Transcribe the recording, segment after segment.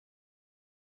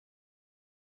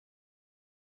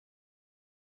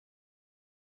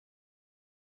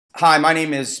Hi, my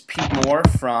name is Pete Moore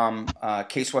from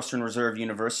Case Western Reserve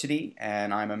University,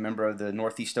 and I'm a member of the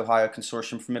Northeast Ohio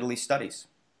Consortium for Middle East Studies.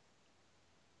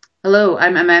 Hello,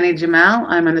 I'm Amaney Jamal.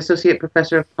 I'm an associate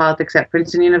professor of politics at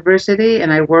Princeton University,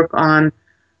 and I work on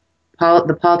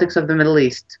the politics of the Middle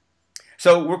East.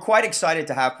 So we're quite excited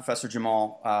to have Professor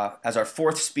Jamal as our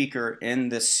fourth speaker in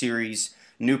this series,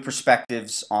 New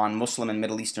Perspectives on Muslim and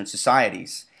Middle Eastern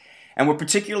Societies. And we're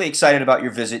particularly excited about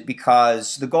your visit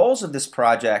because the goals of this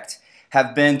project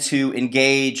have been to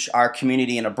engage our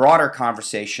community in a broader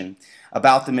conversation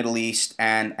about the Middle East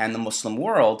and the Muslim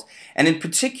world. And in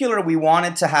particular, we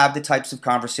wanted to have the types of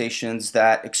conversations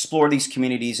that explore these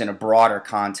communities in a broader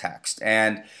context.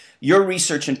 And your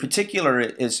research in particular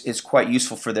is quite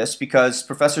useful for this because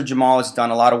Professor Jamal has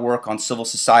done a lot of work on civil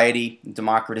society,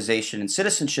 democratization, and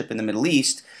citizenship in the Middle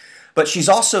East. But she's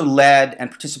also led and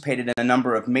participated in a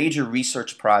number of major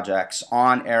research projects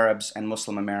on Arabs and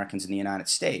Muslim Americans in the United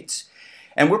States.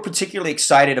 And we're particularly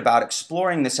excited about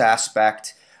exploring this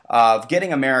aspect of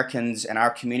getting Americans and our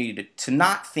community to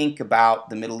not think about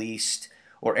the Middle East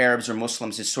or Arabs or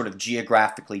Muslims as sort of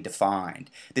geographically defined.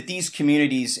 That these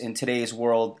communities in today's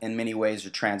world in many ways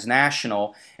are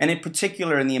transnational, and in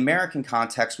particular in the American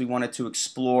context we wanted to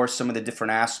explore some of the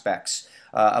different aspects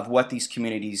of what these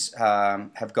communities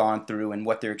have gone through and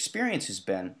what their experience has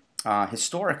been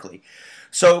historically.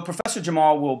 So Professor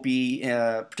Jamal will be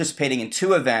participating in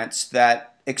two events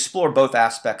that explore both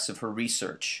aspects of her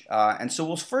research. And so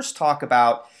we'll first talk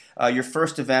about your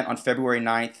first event on February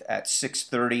 9th at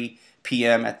 6:30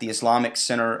 p.m. at the Islamic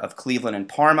Center of Cleveland and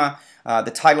Parma.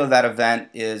 The title of that event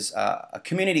is A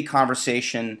Community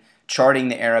Conversation Charting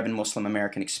the Arab and Muslim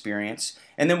American Experience.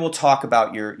 And then we'll talk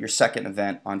about your second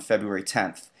event on February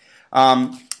 10th.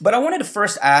 But I wanted to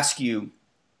first ask you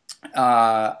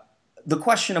the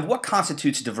question of what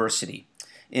constitutes diversity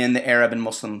in the Arab and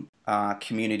Muslim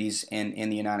communities in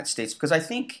the United States, because I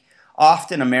think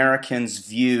often Americans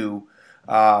view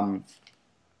Arab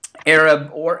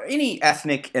or any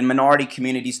ethnic and minority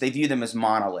communities, they view them as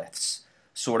monoliths,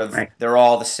 sort of, Right. they're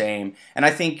all the same. And I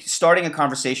think starting a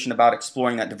conversation about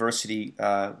exploring that diversity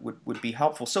would be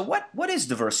helpful. So what is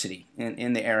diversity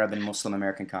in the Arab and Muslim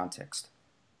American context?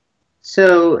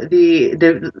 So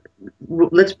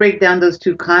let's break down those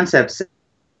two concepts,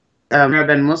 Arab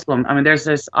and Muslim. I mean, there's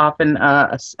this often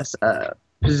a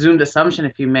presumed assumption,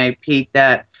 if you may, Pete,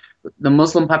 that the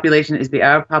Muslim population is the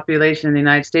Arab population in the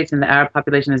United States, and the Arab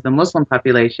population is the Muslim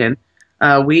population.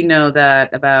 We know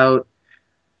that about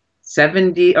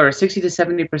 70 or 60 to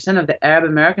 70% of the Arab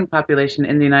American population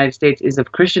in the United States is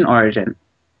of Christian origin.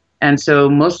 And so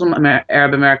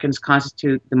Arab Americans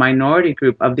constitute the minority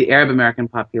group of the Arab American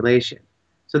population.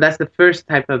 So that's the first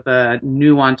type of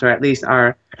nuance, or at least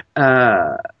our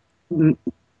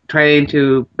trying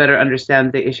to better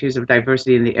understand the issues of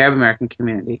diversity in the Arab American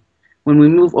community. When we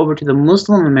move over to the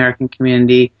Muslim American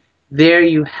community, there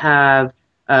you have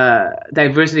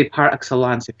diversity par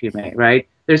excellence, if you may, right?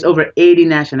 There's over 80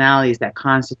 nationalities that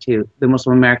constitute the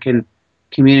Muslim American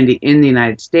community in the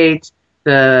United States.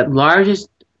 The largest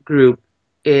group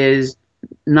is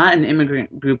not an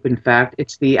immigrant group, in fact.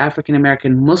 It's the African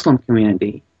American Muslim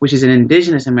community, which is an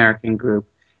indigenous American group.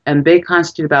 And they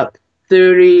constitute about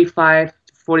 35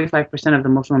 to 45% of the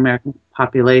Muslim American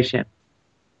population.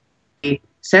 The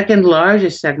second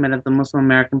largest segment of the Muslim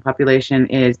American population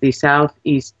is the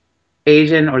Southeast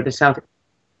Asian or the South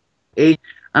Asian,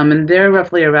 and they're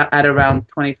roughly at around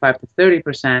 25 to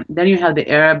 30%. Then you have the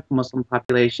Arab Muslim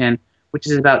population, which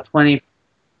is about 20%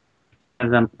 of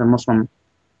the Muslim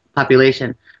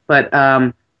population. But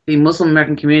the Muslim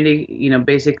American community,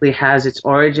 basically has its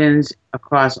origins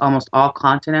across almost all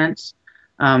continents,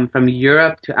 from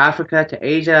Europe to Africa to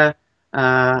Asia,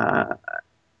 of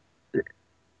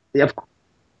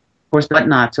course,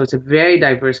 whatnot. So it's a very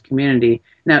diverse community.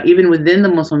 Now, even within the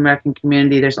Muslim American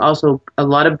community, there's also a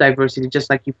lot of diversity, just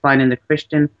like you find in the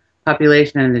Christian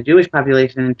population and the Jewish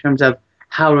population, in terms of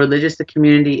how religious the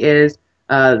community is.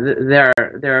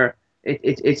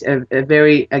 It's a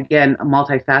very, again, a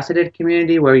multifaceted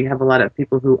community where you have a lot of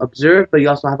people who observe, but you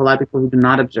also have a lot of people who do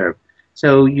not observe.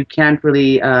 So you can't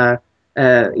really,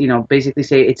 basically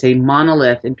say it's a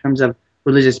monolith in terms of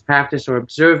religious practice or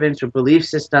observance or belief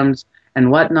systems and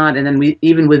whatnot. And then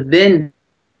even within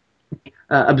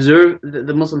observe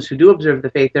the Muslims who do observe the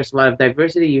faith, there's a lot of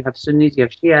diversity. You have Sunnis, you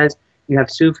have Shias, you have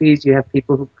Sufis, you have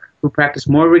people who practice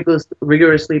more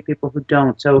rigorously, people who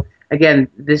don't. So again,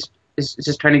 this is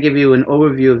just trying to give you an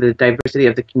overview of the diversity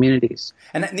of the communities.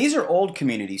 And these are old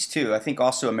communities too. I think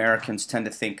also Americans tend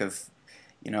to think of,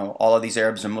 all of these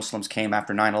Arabs and Muslims came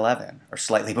after 9/11 or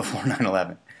slightly before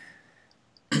 9/11.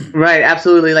 Right,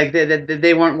 absolutely. Like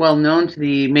they weren't well known to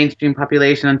the mainstream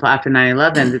population until after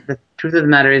 9/11. The truth of the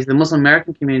matter is the Muslim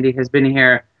American community has been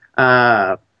here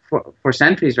for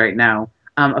centuries right now.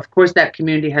 Of course, that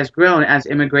community has grown as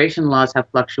immigration laws have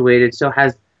fluctuated. So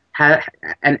has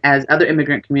and as other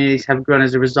immigrant communities have grown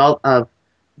as a result of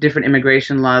different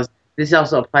immigration laws. This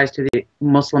also applies to the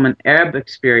Muslim and Arab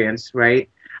experience, right?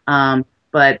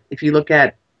 But if you look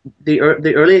at the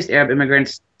earliest Arab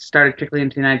immigrants started trickling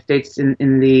into the United States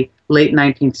in the late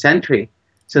 19th century.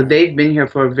 So Right. they've been here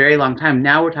for a very long time.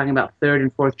 Now we're talking about third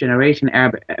and fourth generation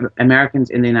Arab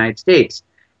Americans in the United States.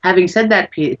 Having said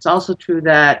that, Pete, it's also true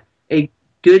that a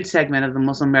good segment of the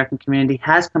Muslim American community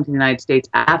has come to the United States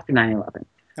after 9/11.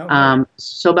 Oh, really?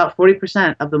 So about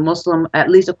 40% of the Muslim, at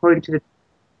least according to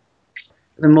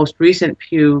the most recent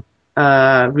Pew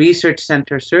Research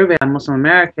Center survey on Muslim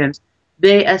Americans,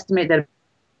 they estimate that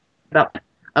about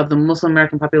of the Muslim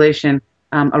American population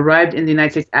arrived in the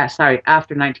United States,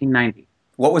 after 1990.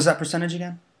 What was that percentage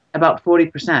again? About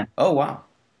 40%. Oh, wow.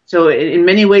 So in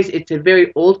many ways, it's a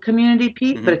very old community,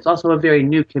 Pete, but Hmm. it's also a very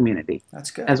new community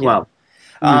That's good. as Yeah. well.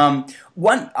 Mhm.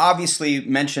 One obviously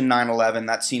mentioned 9/11.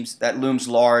 That looms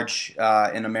large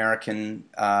in American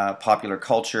popular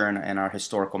culture and our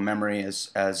historical memory,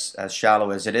 as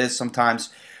shallow as it is sometimes.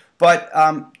 But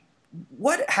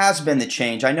what has been the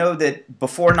change? I know that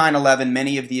before 9/11,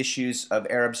 many of the issues of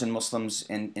Arabs and Muslims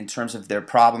in terms of their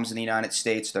problems in the United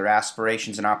States, their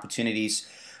aspirations and opportunities,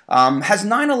 has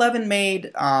 9/11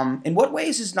 made, in what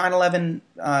ways has 9/11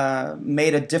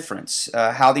 made a difference?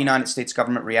 How the United States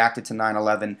government reacted to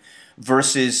 9/11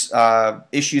 versus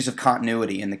issues of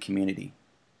continuity in the community?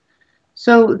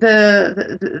 So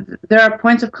there are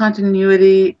points of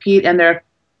continuity, Pete, and there are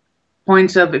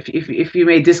points of, if you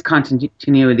may,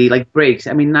 discontinuity, like breaks.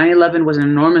 I mean, 9/11 was an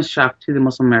enormous shock to the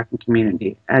Muslim American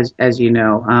community, as you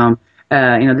know.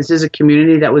 This is a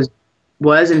community that was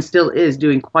and still is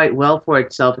doing quite well for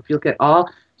itself. If you look at all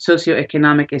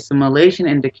socioeconomic assimilation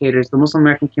indicators, the Muslim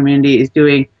American community is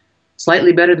doing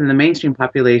slightly better than the mainstream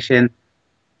population,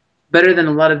 better than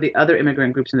a lot of the other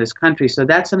immigrant groups in this country. So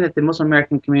that's something that the Muslim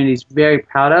American community is very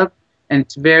proud of, and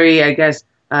it's very, I guess,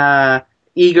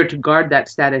 eager to guard that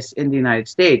status in the United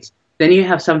States. Then you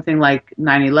have something like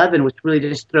 9/11, which really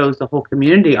just throws the whole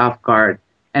community off guard,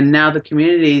 and now the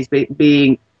community is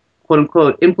being, quote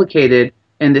unquote, implicated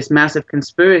in this massive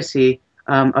conspiracy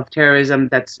of terrorism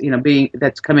that's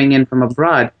coming in from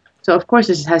abroad. So of course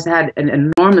this has had an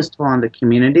enormous toll on the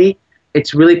community.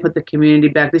 It's really put the community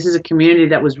back. This is a community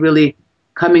that was really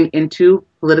coming into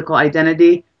political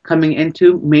identity, coming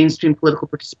into mainstream political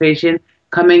participation,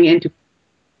 coming into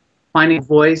finding a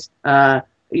voice,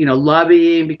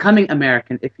 lobbying, becoming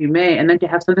American, if you may. And then to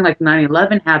have something like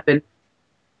 9/11 happen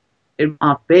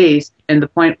off base, and to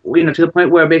the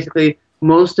point where basically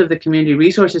most of the community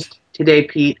resources today,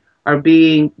 Pete, are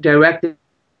being directed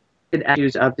at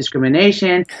issues of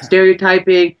discrimination,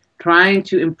 stereotyping, trying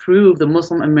to improve um, the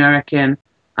Muslim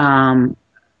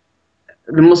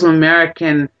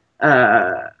American,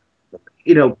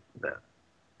 you know,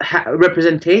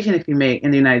 representation, if you may, in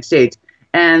the United States,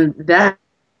 and that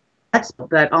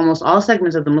almost all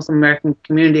segments of the Muslim American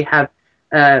community have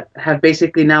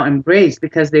basically now embraced,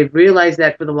 because they've realized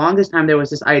that for the longest time there was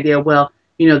this idea, well,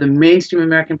 the mainstream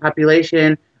American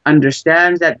population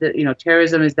understands that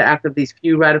terrorism is the act of these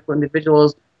few radical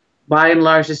individuals. By and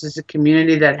large, this is a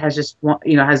community that has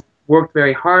has worked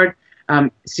very hard,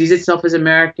 sees itself as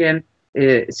American,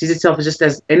 sees itself as just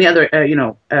as any other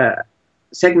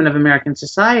segment of American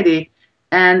society,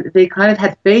 and they kind of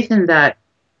had faith in that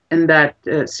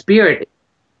spirit.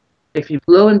 If you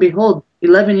lo and behold,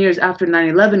 11 years after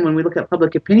 9/11, when we look at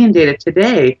public opinion data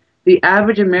today, the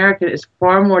average American is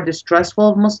far more distrustful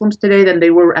of Muslims today than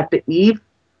they were at the eve,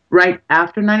 right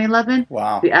after 9/11.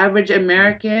 Wow. The average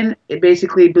American, it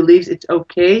basically believes it's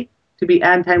okay to be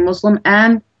anti-Muslim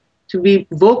and to be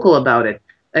vocal about it.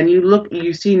 And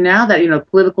you see now that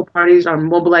political parties are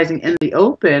mobilizing in the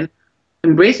open,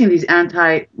 embracing these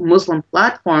anti-Muslim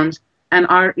platforms, and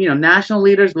our national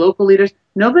leaders, local leaders,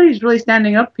 nobody's really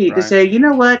standing up, Pete, to Right. say, you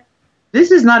know what, this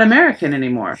is not American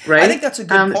anymore, right? I think that's a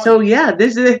good point. So yeah,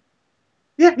 this is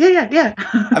yeah. I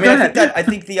mean, Go ahead. I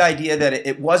think the idea that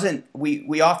it wasn't,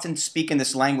 we often speak in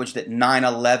this language that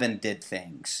 9/11 did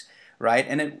things, right?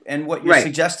 And what you're Right.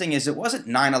 suggesting is it wasn't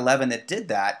 9/11 that did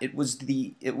that. It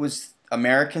was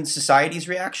American society's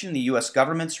reaction, the U.S.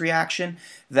 government's reaction,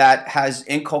 that has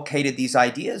inculcated these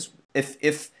ideas.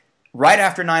 If right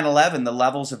after 9/11 the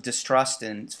levels of distrust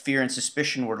and fear and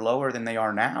suspicion were lower than they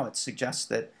are now, it suggests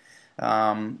that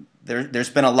there's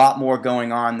been a lot more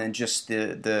going on than just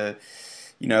the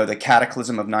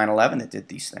cataclysm of 9/11 that did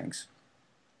these things.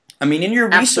 I mean,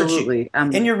 Absolutely.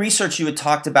 in your research, you had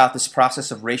talked about this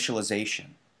process of racialization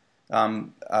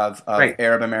of Right.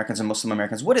 Arab Americans and Muslim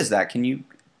Americans. What is that? Can you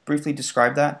briefly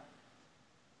describe that?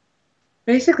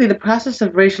 Basically, the process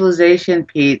of racialization,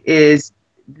 Pete, is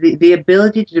the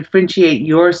ability to differentiate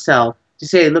yourself, to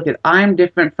say, look, I'm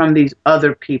different from these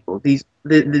other people, these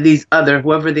other,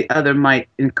 whoever the other might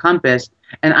encompass,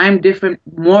 and I'm different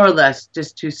more or less,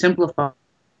 just to simplify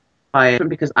it,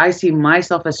 because I see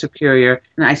myself as superior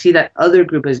and I see that other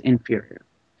group as inferior.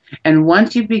 And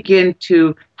once you begin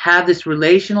to have this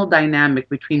relational dynamic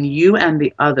between you and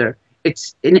the other,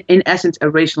 it's in essence a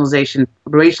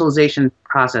racialization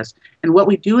process. And what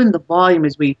we do in the volume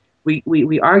is we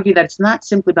argue that it's not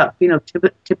simply about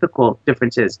phenotypical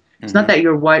differences. It's not Mm-hmm. that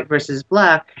you're white versus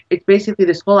black. It's basically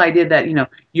this whole idea that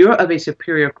you're of a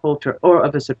superior culture or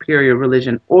of a superior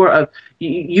religion or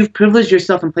you've privileged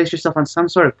yourself and placed yourself on some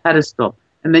sort of pedestal,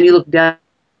 and then you look down,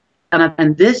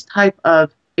 and this type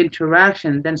of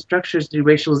interaction then structures the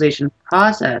racialization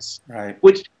process, Right.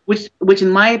 which in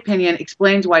my opinion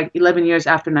explains why 11 years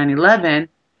after 9/11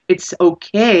 it's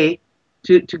okay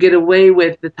to get away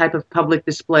with the type of public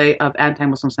display of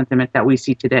anti-Muslim sentiment that we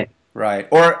see today. Right.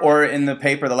 Or in the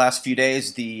paper the last few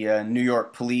days, the New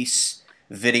York police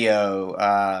video,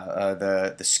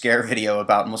 the scare video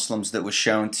about Muslims that was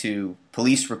shown to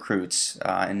police recruits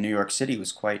in New York City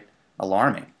was quite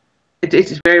alarming.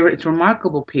 It's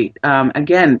remarkable, Pete.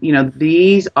 Again,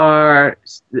 these are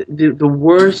the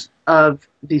worst of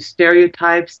the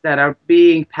stereotypes that are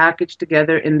being packaged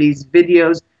together in these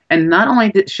videos, and not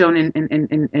only shown in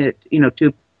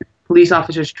to police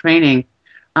officers training,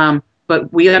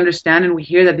 but we understand and we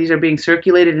hear that these are being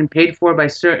circulated and paid for by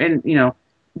certain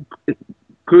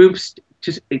groups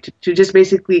to just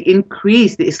basically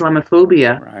increase the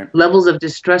Islamophobia Right. levels of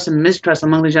distrust and mistrust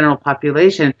among the general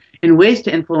population in ways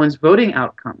to influence voting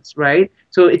outcomes, right?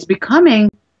 So it's becoming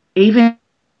even,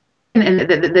 and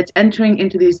that's entering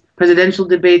into these presidential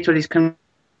debates or these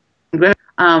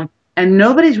and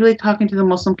nobody's really talking to the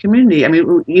Muslim community. I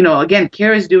mean, again,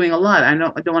 CARE is doing a lot. I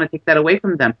don't want to take that away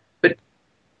from them, but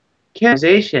CARE,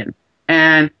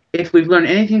 and if we've learned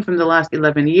anything from the last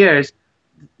 11 years,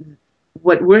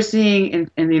 what we're seeing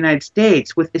in the United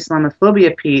States with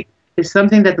Islamophobia, Pete, is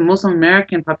something that the Muslim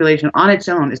American population on its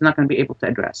own is not going to be able to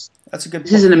address. That's a good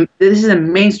point. This is a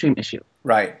mainstream issue.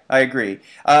 Right. I agree.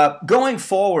 Going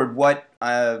forward, what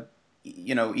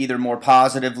either more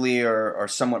positively or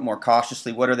somewhat more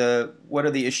cautiously, what are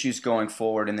the issues going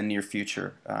forward in the near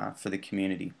future for the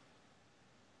community?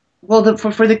 Well,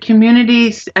 for the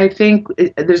communities, I think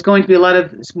there's going to be a lot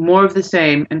of more of the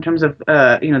same in terms of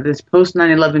this post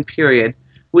 9/11 period,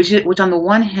 which on the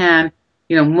one hand,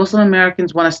 Muslim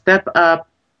Americans want to step up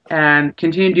and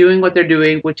continue doing what they're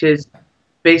doing, which is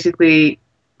basically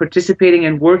participating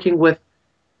and working with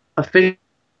officials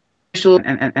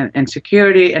and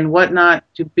security and whatnot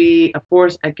to be a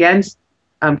force against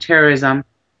terrorism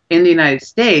in the United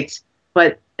States.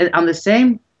 But on the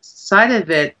same side of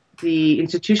it, the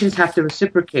institutions have to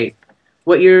reciprocate.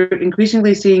 What you're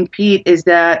increasingly seeing, Pete, is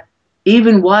that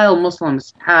even while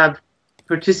Muslims have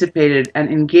participated and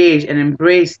engaged and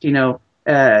embraced,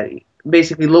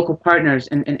 basically local partners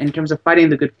in terms of fighting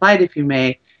the good fight, if you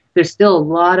may, there's still a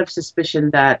lot of suspicion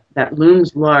that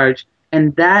looms large,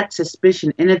 and that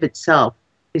suspicion in of itself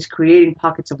is creating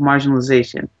pockets of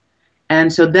marginalization.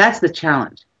 And so that's the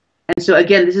challenge. And so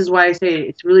again, this is why I say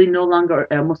it's really no longer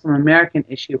a Muslim American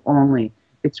issue only.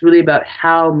 It's really about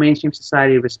how mainstream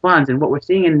society responds, and what we're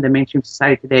seeing in the mainstream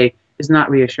society today is not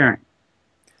reassuring.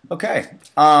 Okay.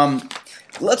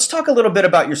 Let's talk a little bit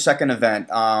about your second event.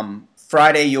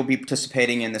 Friday, you'll be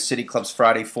participating in the City Club's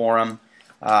Friday Forum.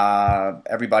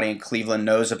 Everybody in Cleveland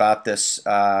knows about this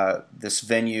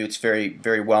venue. It's very,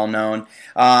 very well known.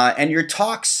 And your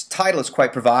talk's title is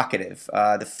quite provocative: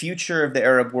 "The Future of the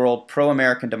Arab World: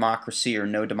 Pro-American Democracy or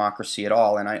No Democracy at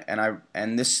All."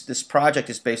 And this project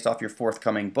is based off your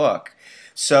forthcoming book.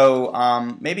 So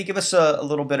maybe give us a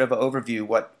little bit of an overview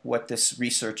what this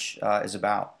research is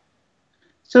about.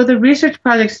 So the research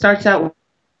project starts out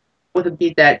with a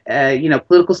beat that,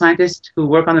 political scientists who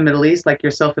work on the Middle East, like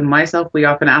yourself and myself, we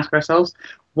often ask ourselves,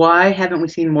 why haven't we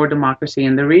seen more democracy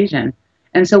in the region?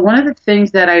 And so one of the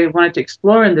things that I wanted to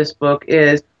explore in this book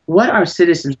is what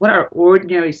are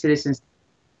ordinary citizens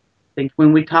think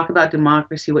when we talk about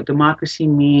democracy, what democracy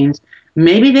means.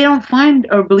 Maybe they don't find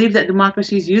or believe that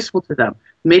democracy is useful to them.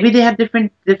 Maybe they have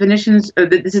different definitions, or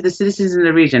this is the citizens in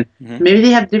the region. Mm-hmm. Maybe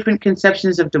they have different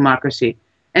conceptions of democracy.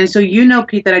 And so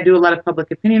Pete, that I do a lot of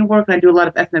public opinion work, and I do a lot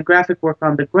of ethnographic work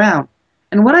on the ground.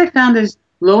 And what I found is,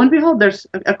 lo and behold, there's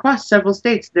across several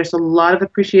states, there's a lot of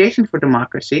appreciation for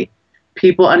democracy.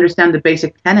 People understand the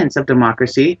basic tenets of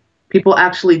democracy. People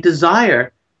actually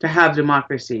desire to have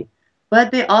democracy.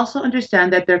 But they also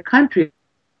understand that their countries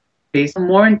are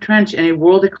more entrenched in a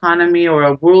world economy or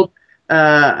a world,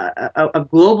 a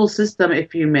global system,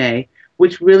 if you may,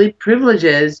 which really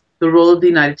privileges the role of the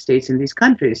United States in these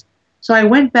countries. So I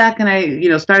went back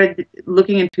and started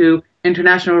looking into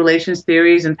international relations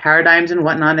theories and paradigms and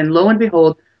whatnot. And lo and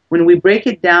behold, when we break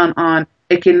it down on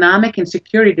economic and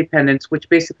security dependence, which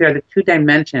basically are the two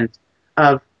dimensions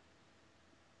of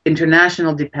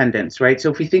international dependence, right?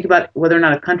 So if we think about whether or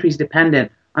not a country is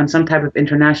dependent on some type of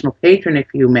international patron, if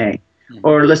you may,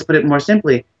 or let's put it more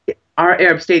simply, are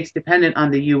Arab states dependent on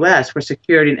the U.S. for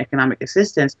security and economic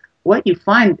assistance? What you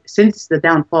find since the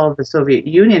downfall of the Soviet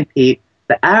Union, Pete,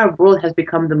 the Arab world has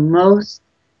become the most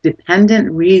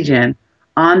dependent region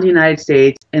on the United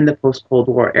States in the post-Cold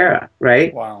War era,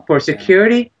 right? Wow. For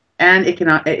security and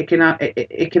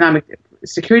economic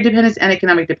security dependence and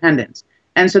economic dependence.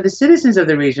 And so the citizens of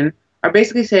the region are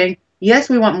basically saying, yes,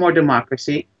 we want more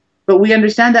democracy, but we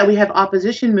understand that we have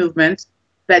opposition movements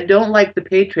that don't like the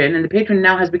patron, and the patron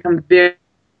now has become very,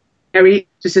 very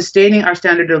to sustaining our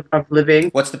standard of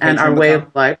living and our way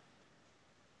of life.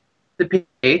 The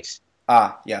patriots.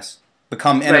 Ah, yes.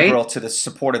 Become integral to the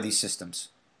support of these systems.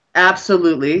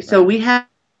 Absolutely. Right. So we have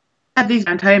these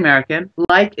anti-American,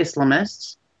 like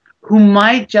Islamists, who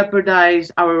might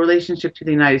jeopardize our relationship to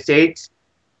the United States,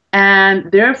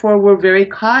 and therefore we're very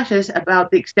cautious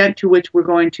about the extent to which we're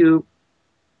going to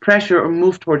pressure or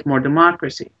move towards more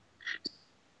democracy.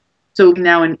 So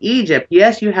now in Egypt,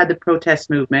 yes, you had the protest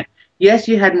movement. Yes,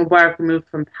 you had Mubarak removed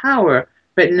from power.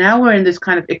 But now we're in this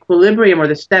kind of equilibrium or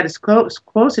the status quo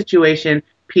situation,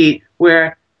 Pete,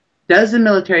 where does the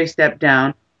military step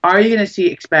down? Are you going to see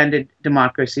expanded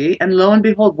democracy? And lo and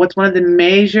behold, what's one of the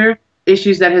major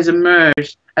issues that has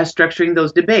emerged as structuring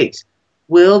those debates?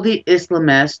 Will the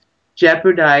Islamists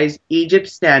jeopardize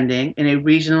Egypt's standing in a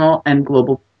regional and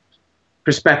global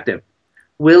perspective?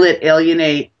 Will it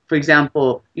alienate, for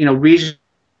example,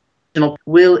 regional?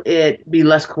 Will it be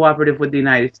less cooperative with the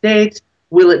United States?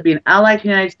 Will it be an ally to the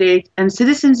United States? And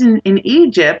citizens in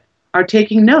Egypt are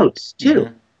taking notes too,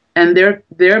 and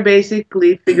they're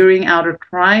basically figuring out or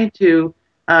trying to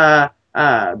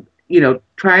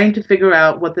figure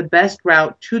out what the best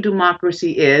route to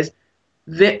democracy is,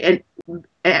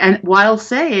 and while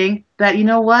saying that, you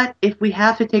know what, if we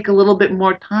have to take a little bit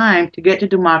more time to get to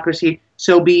democracy,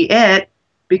 so be it,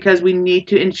 because we need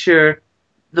to ensure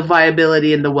the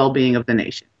viability and the well-being of the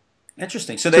nation.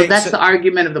 Interesting. So that's the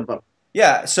argument of the book.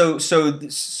 Yeah. So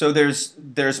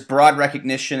there's broad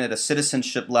recognition at a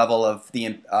citizenship level of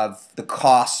the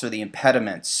costs or the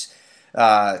impediments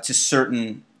to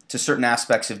certain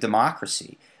aspects of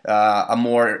democracy. A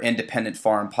more independent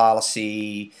foreign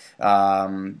policy,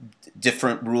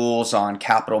 different rules on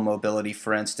capital mobility,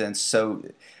 for instance. So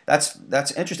that's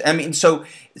interesting. I mean, so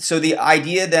the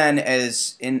idea then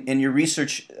is in your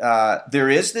research, there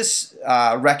is this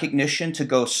recognition to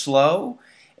go slow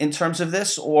in terms of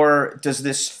this, or does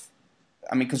this?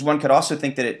 I mean, because one could also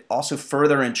think that it also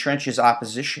further entrenches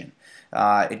opposition.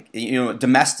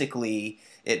 Domestically,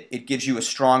 it gives you a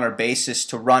stronger basis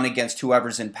to run against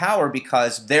whoever's in power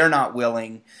because they're not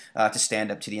willing to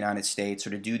stand up to the United States or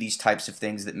to do these types of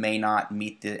things that may not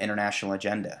meet the international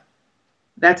agenda.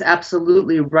 That's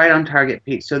absolutely right on target,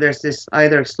 Pete. So there's this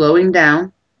either slowing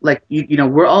down, like,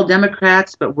 we're all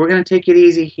Democrats, but we're going to take it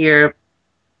easy here.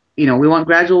 We want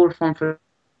gradual reform for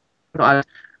us,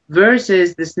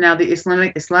 versus this now the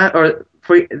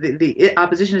the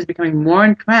opposition is becoming more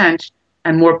entrenched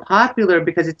and more popular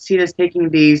because it's seen as taking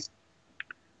these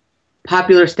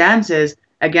popular stances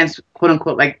against, quote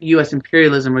unquote, like U.S.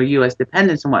 imperialism or U.S.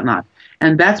 dependence and whatnot.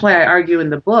 And that's why I argue in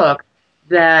the book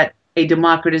that a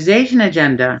democratization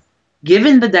agenda,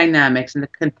 given the dynamics and the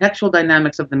contextual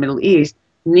dynamics of the Middle East,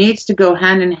 needs to go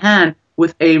hand in hand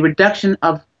with a reduction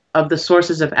of the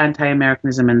sources of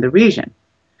anti-Americanism in the region.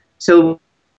 So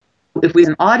if we have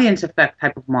an audience effect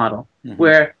type of model,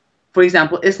 where, for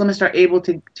example, Islamists are able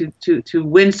to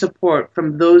win support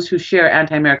from those who share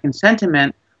anti-American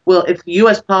sentiment, well, if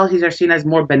U.S. policies are seen as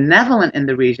more benevolent in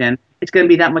the region, it's going to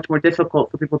be that much more difficult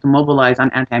for people to mobilize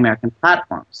on anti-American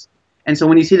platforms. And so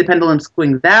when you see the pendulum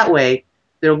swing that way,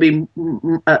 there will be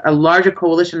a larger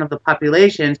coalition of the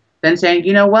populations then saying,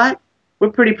 you know what, we're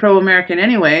pretty pro-American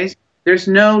anyways. There's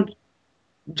no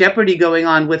jeopardy going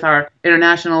on with our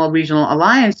international regional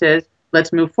alliances.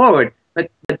 Let's move forward. But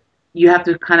you have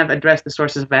to kind of address the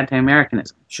sources of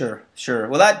anti-Americanism. Sure.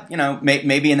 Well, that,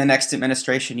 maybe in the next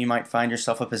administration you might find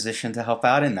yourself a position to help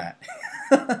out in that.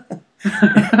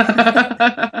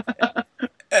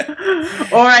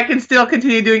 Or I can still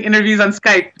continue doing interviews on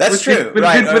Skype That's true,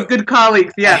 right? with good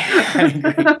colleagues. Yeah. I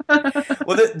agree.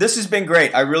 Well, this has been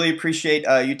great. I really appreciate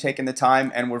you taking the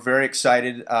time, and we're very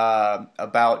excited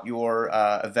about your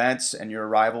events and your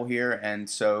arrival here. And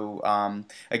so,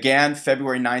 again,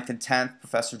 February 9th and 10th,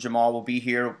 Professor Jamal will be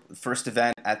here. First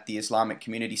event at the Islamic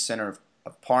Community Center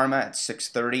of Parma at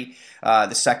 6:30.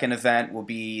 The second event will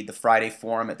be the Friday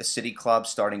Forum at the City Club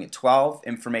starting at 12.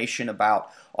 Information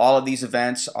about all of these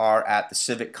events are at the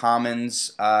Civic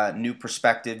Commons New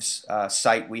Perspectives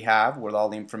site we have with all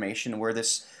the information where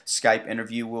this Skype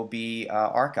interview will be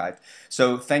archived.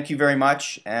 So thank you very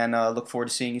much, and look forward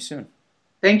to seeing you soon.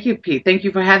 Thank you, Pete. Thank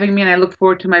you for having me, and I look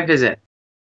forward to my visit.